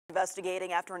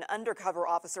Investigating after an undercover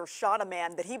officer shot a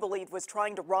man that he believed was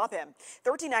trying to rob him.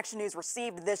 13 Action News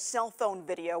received this cell phone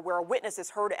video where a witness is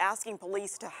heard asking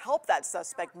police to help that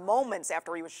suspect moments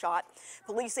after he was shot.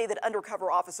 Police say that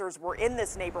undercover officers were in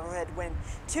this neighborhood when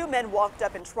two men walked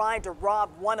up and tried to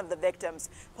rob one of the victims.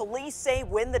 Police say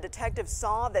when the detective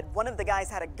saw that one of the guys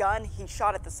had a gun, he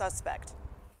shot at the suspect.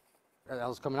 I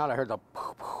was coming out, I heard the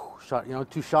shot,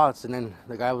 two shots, and then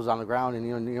the guy was on the ground, and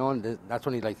and that's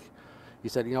when he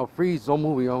said, freeze, don't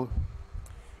move,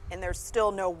 And there's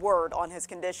still no word on his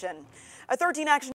condition. A 13 Action